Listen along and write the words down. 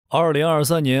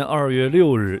2023年2月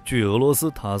6日，据俄罗斯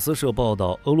塔斯社报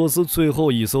道，俄罗斯最后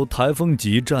一艘台风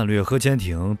级战略核潜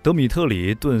艇德米特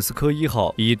里顿斯科伊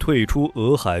号已退出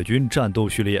俄海军战斗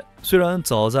序列。虽然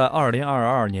早在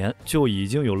2022年就已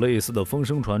经有类似的风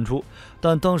声传出，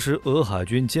但当时俄海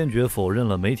军坚决否认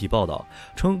了媒体报道，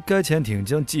称该潜艇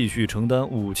将继续承担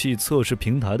武器测试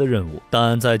平台的任务。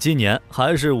但在今年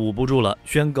还是捂不住了，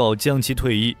宣告将其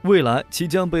退役，未来其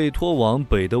将被拖往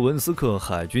北德文斯克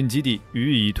海军基地，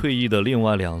与已退役的另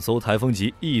外2艘台风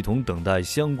级一同等待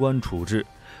相关处置。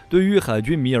对于海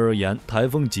军迷而言，台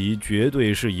风级绝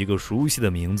对是一个熟悉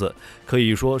的名字，可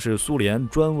以说是苏联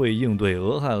专为应对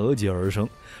俄亥俄级而生，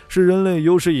是人类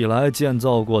有史以来建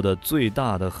造过的最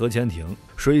大的核潜艇，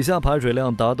水下排水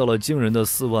量达到了惊人的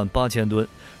48000吨，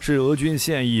是俄军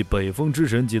现役北风之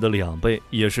神级的2倍，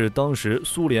也是当时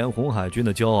苏联红海军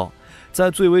的骄傲。在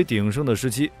最为鼎盛的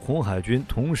时期，红海军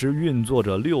同时运作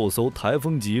着6艘台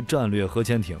风级战略核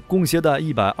潜艇，共携带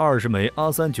120枚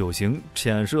阿39型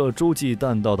潜射洲际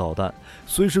弹道导弹，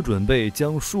随时准备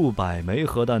将数百枚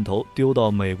核弹头丢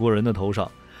到美国人的头上。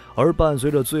而伴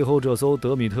随着最后这艘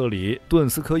德米特里顿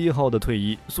斯科伊号的退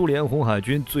役，苏联红海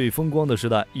军最风光的时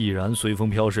代毅然随风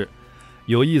飘逝。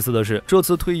有意思的是，这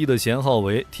次退役的舷号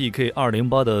为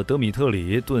TK-208 的德米特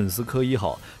里顿斯科伊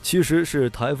号其实是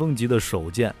台风级的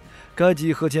首舰。该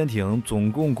级核潜艇总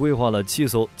共规划了7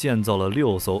艘，建造了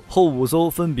6艘，后5艘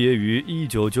分别于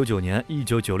1999年、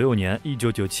1996年、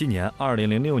1997年、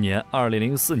2006年、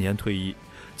2004年退役，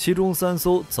其中3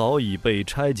艘早已被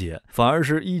拆解，反而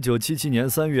是1977年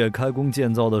3月开工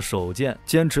建造的首舰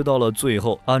坚持到了最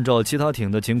后。按照其他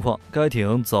艇的情况，该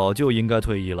艇早就应该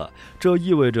退役了，这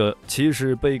意味着其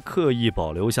是被刻意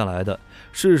保留下来的。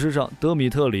事实上，德米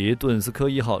特里顿斯科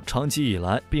伊号长期以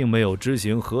来并没有执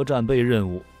行核战备任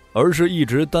务，而是一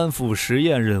直担负实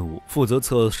验任务，负责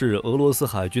测试俄罗斯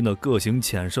海军的各型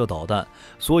潜射导弹。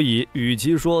所以与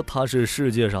其说它是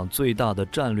世界上最大的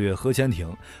战略核潜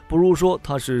艇，不如说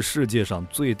它是世界上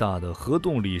最大的核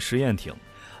动力实验艇。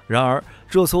然而，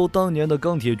这艘当年的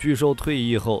钢铁巨兽退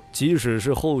役后，即使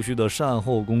是后续的善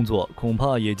后工作，恐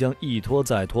怕也将一拖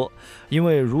再拖，因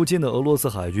为如今的俄罗斯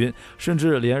海军甚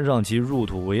至连让其入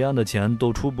土为安的钱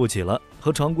都出不起了。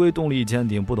和常规动力潜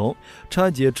艇不同，拆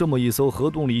解这么一艘核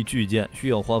动力巨舰需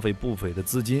要花费不菲的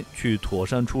资金去妥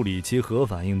善处理其核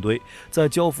反应堆，再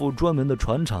交付专门的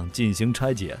船厂进行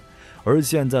拆解。而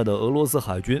现在的俄罗斯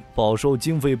海军饱受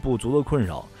经费不足的困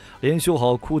扰，连修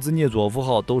好库兹涅佐夫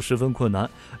号都十分困难，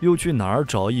又去哪儿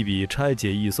找一笔拆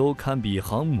解一艘堪比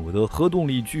航母的核动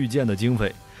力巨舰的经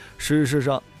费？事实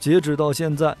上，截止到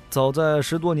现在，早在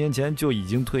10多年前就已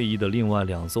经退役的另外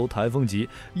2艘台风级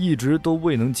一直都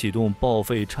未能启动报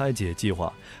废拆解计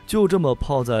划，就这么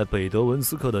泡在北德文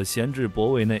斯克的闲置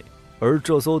泊位内。而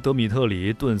这艘德米特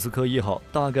里顿斯科伊号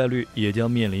大概率也将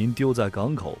面临丢在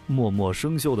港口默默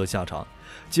生锈的下场。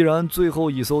既然最后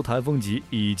一艘台风级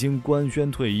已经官宣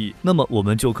退役，那么我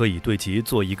们就可以对其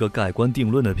做一个盖棺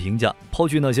定论的评价，抛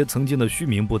去那些曾经的虚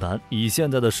名不谈，以现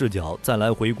在的视角再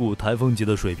来回顾台风级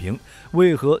的水平，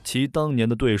为何其当年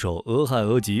的对手俄亥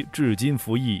俄级至今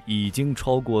服役已经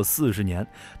超过40年，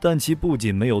但其不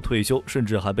仅没有退休，甚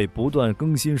至还被不断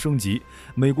更新升级。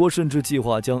美国甚至计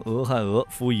划将俄亥俄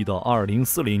服役到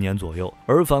2040年左右，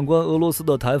而反观俄罗斯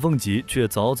的台风级却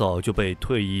早早就被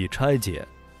退役拆解。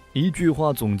一句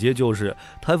话总结就是，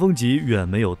台风级远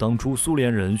没有当初苏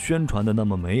联人宣传的那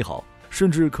么美好，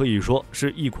甚至可以说是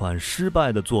一款失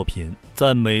败的作品。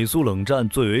在美苏冷战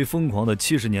最为疯狂的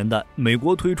70年代，美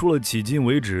国推出了迄今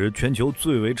为止全球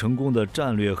最为成功的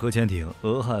战略核潜艇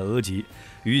俄亥俄级。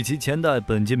与其前代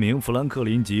本杰明·富兰克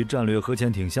林级战略核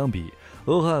潜艇相比，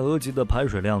俄亥俄级的排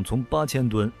水量从8000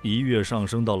吨一跃上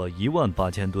升到了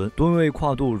18000吨，吨位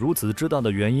跨度如此之大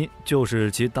的原因，就是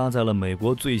其搭载了美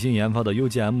国最新研发的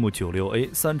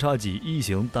UGM-96A 3x戟1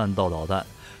型弹道导弹，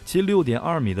其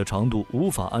6.2米的长度无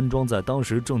法安装在当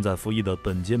时正在服役的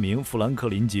本杰明·富兰克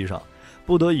林级上，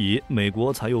不得已，美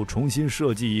国才又重新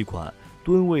设计一款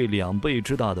吨位2倍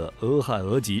之大的俄亥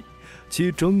俄级。其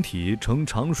整体呈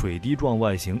长水滴状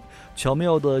外形，巧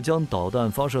妙地将导弹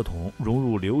发射筒融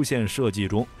入流线设计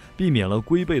中，避免了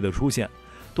龟背的出现。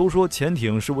都说潜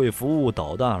艇是为服务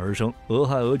导弹而生，俄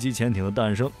亥俄级潜艇的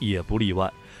诞生也不例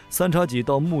外。3x戟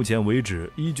到目前为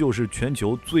止依旧是全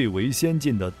球最为先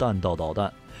进的弹道导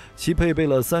弹，其配备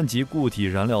了3级固体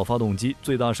燃料发动机，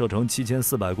最大射程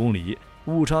7400公里，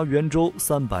误差圆周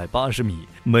380米，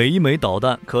每一枚导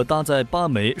弹可搭载8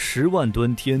枚10万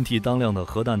吨 TNT 当量的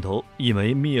核弹头，一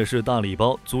枚灭世大礼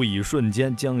包足以瞬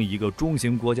间将一个中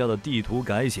型国家的地图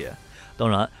改写。当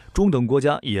然，中等国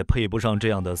家也配不上这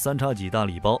样的3x戟大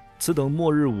礼包，此等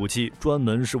末日武器专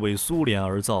门是为苏联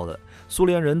而造的，苏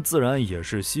联人自然也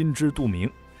是心知肚明。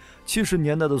70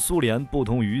年代的苏联不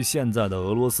同于现在的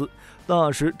俄罗斯，那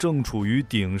时正处于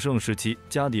鼎盛时期，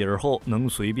家底儿厚，能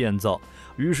随便造。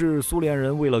于是苏联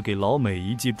人为了给老美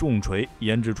一记重锤，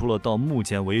研制出了到目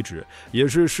前为止也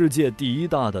是世界第1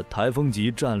大的台风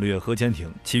级战略核潜艇，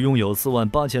其拥有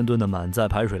48000吨的满载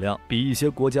排水量，比一些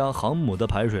国家航母的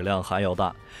排水量还要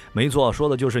大。没错，说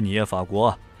的就是你法国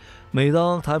啊。每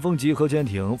当台风级核潜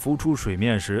艇浮出水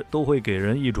面时，都会给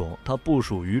人一种它不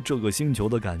属于这个星球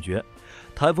的感觉。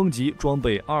台风级装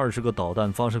备20个导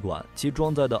弹发射管，其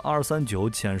装载的239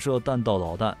潜射弹道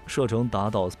导弹射程达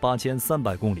到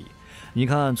8300公里。你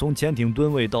看，从潜艇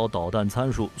吨位到导弹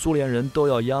参数，苏联人都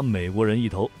要压美国人一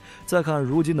头。再看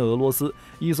如今的俄罗斯，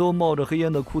一艘冒着黑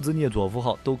烟的库兹涅佐夫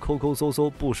号都抠抠搜搜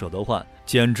不舍得换，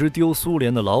简直丢苏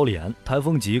联的老脸。台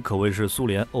风级可谓是苏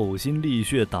联呕心沥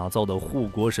血打造的护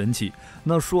国神器，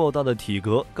那硕大的体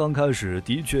格刚开始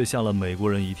的确吓了美国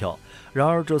人一跳。然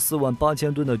而这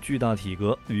48000吨的巨大体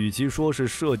格，与其说是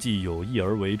设计有意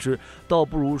而为之，倒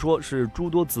不如说是诸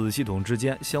多子系统之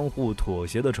间相互妥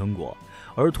协的成果。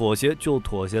而妥协就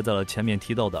妥协在了前面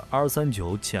提到的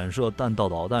239潜射弹道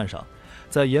导弹上。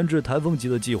在研制台风级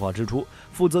的计划之初，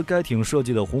负责该艇设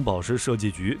计的红宝石设计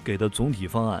局给的总体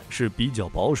方案是比较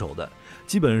保守的，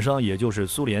基本上也就是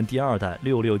苏联第2代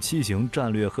667型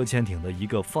战略核潜艇的一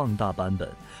个放大版本，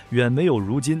远没有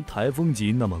如今台风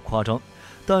级那么夸张。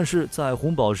但是在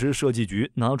红宝石设计局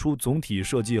拿出总体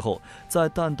设计后，在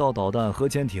弹道导弹核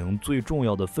潜艇最重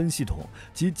要的分系统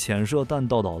及潜射弹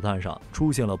道导弹上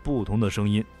出现了不同的声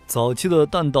音。早期的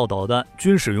弹道导弹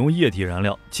均使用液体燃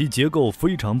料，其结构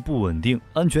非常不稳定，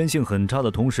安全性很差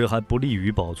的同时还不利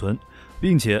于保存，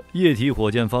并且液体火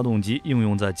箭发动机应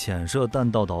用在潜射弹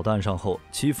道导弹上后，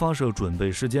其发射准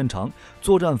备时间长，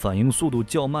作战反应速度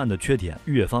较慢的缺点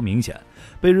越发明显，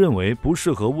被认为不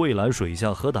适合未来水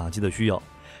下核打击的需要。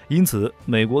因此，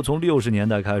美国从60年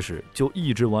代开始就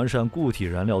一直完善固体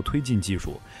燃料推进技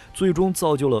术，最终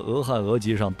造就了俄亥俄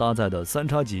级上搭载的3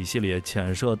叉戟系列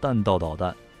潜射弹道导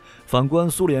弹。反观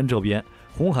苏联这边，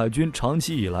红海军长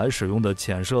期以来使用的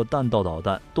潜射弹道导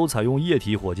弹都采用液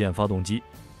体火箭发动机，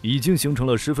已经形成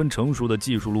了十分成熟的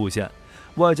技术路线。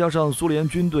外加上苏联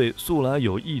军队素来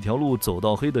有一条路走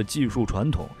到黑的技术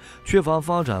传统，缺乏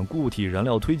发展固体燃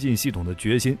料推进系统的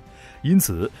决心，因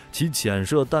此其潜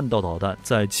射弹道导弹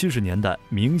在70年代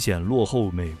明显落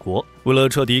后美国。为了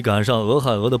彻底赶上俄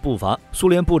亥俄的步伐，苏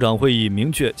联部长会议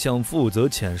明确向负责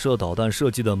潜射导弹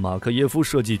设计的马克耶夫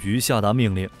设计局下达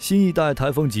命令，新一代台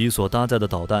风级所搭载的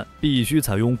导弹必须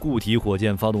采用固体火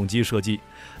箭发动机设计。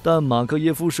但马克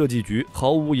耶夫设计局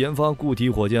毫无研发固体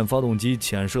火箭发动机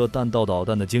潜射弹道导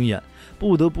弹的经验，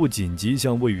不得不紧急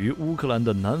向位于乌克兰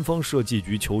的南方设计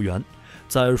局求援。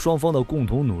在双方的共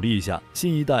同努力下，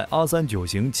新一代239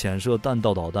型潜射弹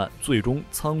道导弹最终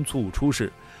仓促出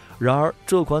世。然而，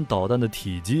这款导弹的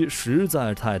体积实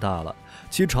在太大了，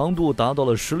其长度达到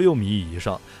了16米以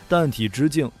上，弹体直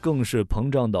径更是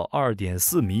膨胀到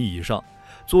2.4米以上。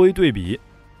作为对比，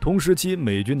同时期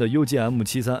美军的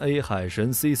UGM-73A 海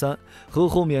神 C3 和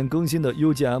后面更新的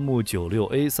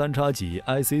UGM-96A 3叉戟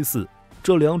IC4，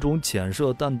 这两种潜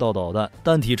射弹道导弹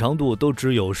弹体长度都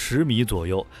只有10米左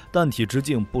右，弹体直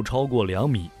径不超过2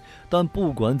米。但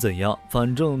不管怎样，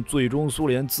反正最终苏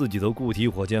联自己的固体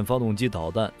火箭发动机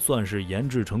导弹算是研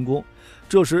制成功。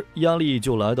这时压力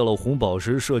就来到了红宝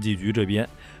石设计局这边，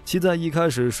其在一开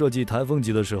始设计台风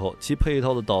级的时候，其配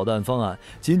套的导弹方案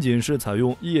仅仅是采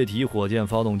用液体火箭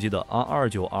发动机的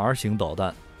R29R 型导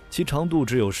弹，其长度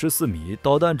只有14米，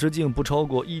导弹直径不超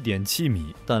过 1.7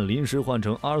 米，但临时换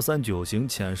成 R39型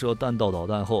潜射弹道导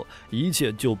弹后，一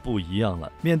切就不一样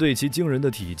了。面对其惊人的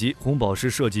体积，红宝石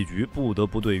设计局不得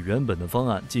不对原本的方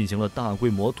案进行了大规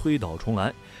模推倒重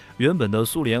来。原本的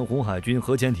苏联红海军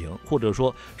核潜艇，或者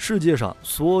说世界上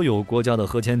所有国家的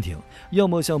核潜艇，要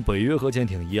么像北约核潜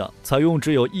艇一样，采用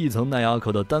只有一层耐压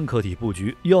壳的单壳体布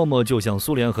局，要么就像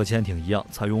苏联核潜艇一样，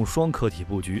采用双壳体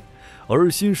布局。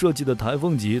而新设计的台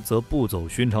风级则不走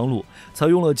寻常路，采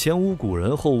用了前无古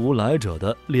人后无来者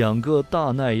的2个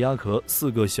大耐压壳、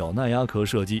4个小耐压壳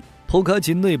设计。剖开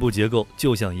其内部结构，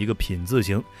就像一个品字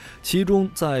形，其中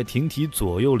在艇体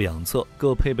左右两侧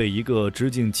各配备一个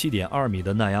直径 7.2 米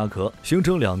的耐压壳，形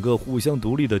成2个互相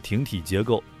独立的艇体结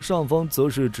构。上方则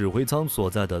是指挥舱所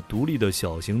在的独立的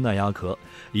小型耐压壳，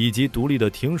以及独立的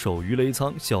艇首鱼雷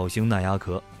舱小型耐压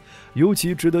壳。尤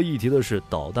其值得一提的是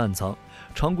导弹舱，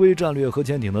常规战略核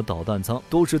潜艇的导弹舱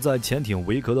都是在潜艇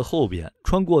尾壳的后边，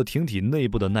穿过艇体内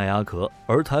部的耐压壳，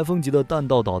而台风级的弹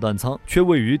道导弹舱却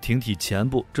位于艇体前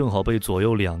部，正好被左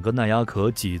右2个耐压壳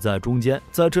挤在中间。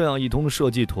在这样一通设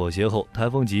计妥协后，台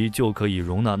风级就可以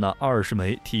容纳那20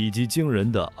枚体积惊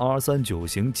人的 R39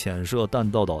型潜射弹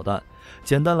道导弹。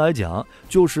简单来讲，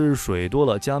就是水多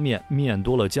了加面，面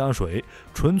多了加水，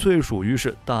纯粹属于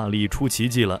是大力出奇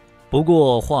迹了。不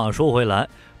过话说回来，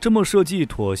这么设计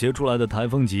妥协出来的台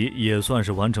风级也算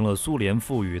是完成了苏联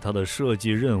赋予它的设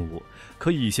计任务，可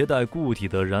以携带固体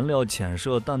的燃料潜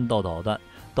射弹道导弹，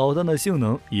导弹的性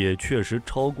能也确实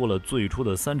超过了最初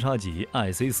的3叉戟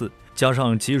IC-4，加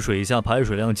上其水下排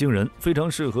水量惊人，非常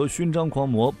适合勋章狂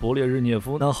魔勃列日涅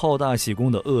夫那好大喜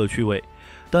功的恶趣味。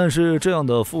但是这样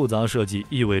的复杂设计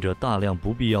意味着大量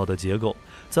不必要的结构，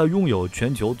在拥有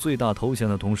全球最大头衔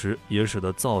的同时，也使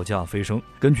得造价飞升。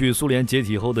根据苏联解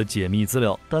体后的解密资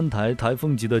料，单台台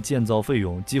风级的建造费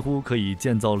用几乎可以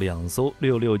建造2艘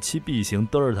667B 型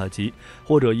德尔塔级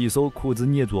或者1艘库兹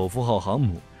涅佐夫号航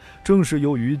母。正是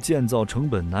由于建造成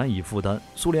本难以负担，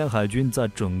苏联海军在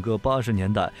整个80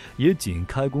年代也仅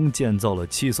开工建造了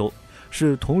7艘，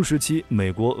是同时期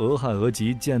美国俄亥俄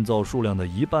级建造数量的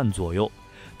1半左右。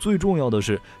最重要的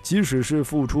是，即使是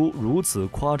付出如此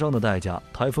夸张的代价，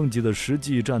台风级的实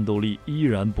际战斗力依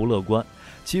然不乐观，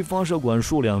其发射管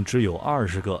数量只有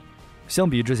20个。相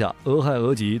比之下，俄亥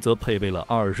俄级则配备了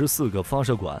24个发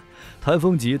射管，台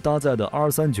风级搭载的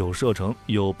R39射程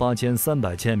有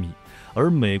8300千米，而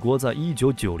美国在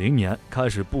1990年开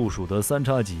始部署的3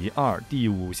叉戟2第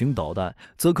5型导弹，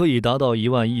则可以达到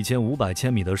11500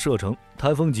千米的射程，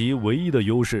台风级唯一的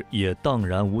优势也荡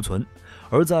然无存。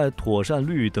而在妥善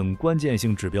率等关键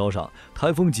性指标上，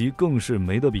台风级更是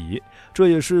没得比，这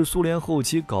也是苏联后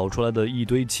期搞出来的一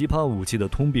堆奇葩武器的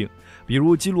通病。比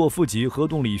如基洛夫级核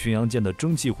动力巡洋舰的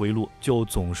蒸汽回路就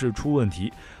总是出问题，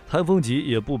台风级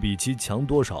也不比其强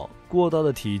多少。过大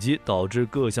的体积导致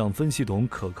各项分系统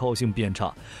可靠性变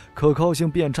差，可靠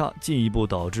性变差进一步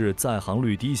导致载航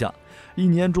率低下，1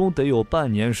年中得有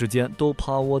半年时间都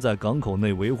趴窝在港口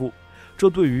内维护。这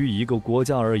对于一个国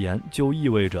家而言，就意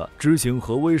味着执行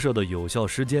核威慑的有效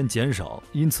时间减少。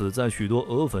因此，在许多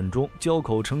俄粉中交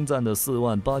口称赞的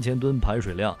48000吨排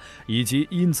水量，以及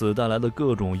因此带来的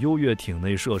各种优越艇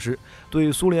内设施，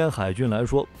对苏联海军来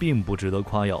说并不值得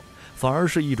夸耀，反而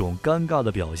是一种尴尬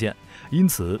的表现。因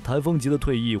此，台风级的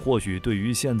退役或许对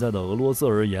于现在的俄罗斯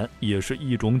而言，也是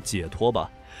一种解脱吧。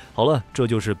好了，这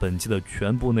就是本期的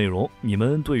全部内容。你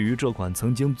们对于这款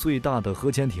曾经最大的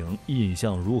核潜艇印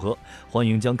象如何？欢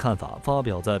迎将看法发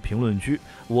表在评论区。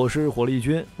我是火力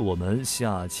军，我们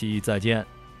下期再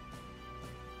见。